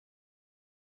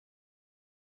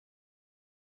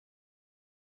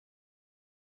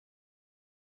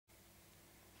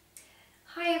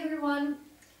Hi everyone!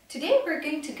 Today we're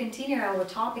going to continue our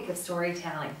topic of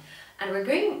storytelling, and we're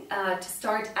going to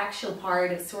start actual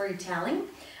part of storytelling.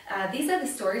 These are the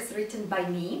stories written by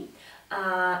me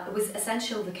with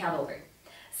essential vocabulary.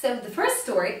 So the first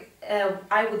story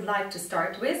I would like to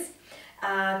start with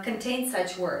contains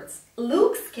such words.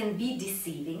 Looks can be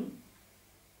deceiving.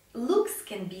 Looks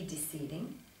can be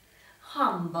deceiving.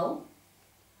 Humble.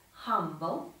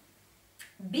 Humble.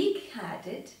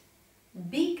 Big-headed.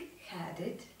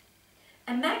 Big-headed.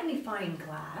 A magnifying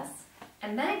glass. A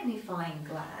magnifying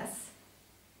glass.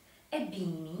 A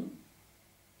beenie.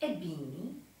 A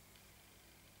beanie.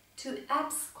 To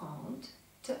abscond.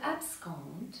 To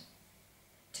abscond.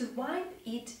 To wipe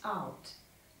it out.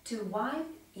 To wipe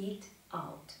it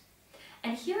out.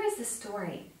 And here is the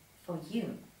story for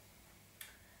you.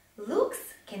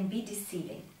 Looks can be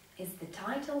deceiving is the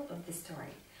title of the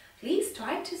story. Please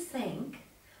try to think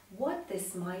what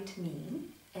this might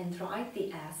mean and write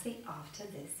the essay after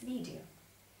this video.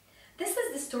 This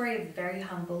is the story of a very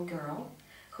humble girl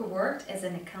who worked as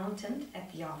an accountant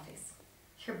at the office.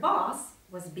 Her boss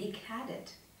was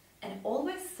big-headed and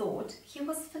always thought he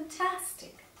was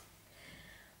fantastic.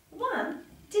 One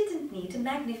didn't need a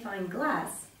magnifying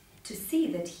glass to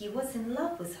see that he was in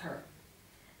love with her.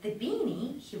 The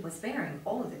beanie he was wearing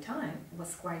all the time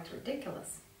was quite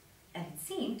ridiculous, and it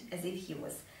seemed as if he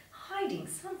was hiding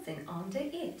something under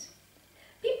it.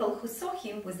 People who saw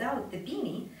him without the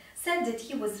beanie said that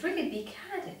he was really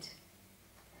big-headed.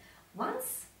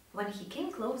 Once, when he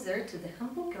came closer to the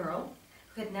humble girl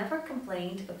who had never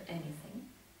complained of anything,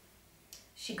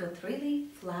 she got really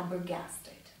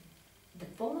flabbergasted. The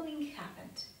following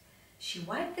happened. She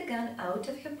wiped the gun out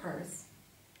of her purse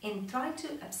and tried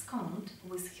to abscond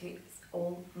with his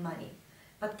all money.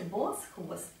 But the boss, who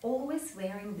was always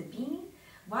wearing the beanie,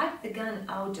 wiped the gun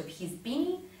out of his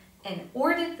beanie and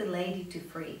ordered the lady to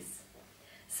freeze.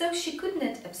 So she could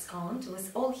not abscond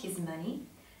with all his money,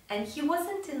 and he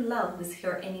wasn't in love with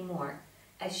her anymore,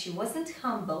 as she wasn't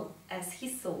humble as he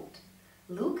thought.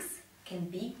 Looks can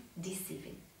be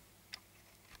deceiving.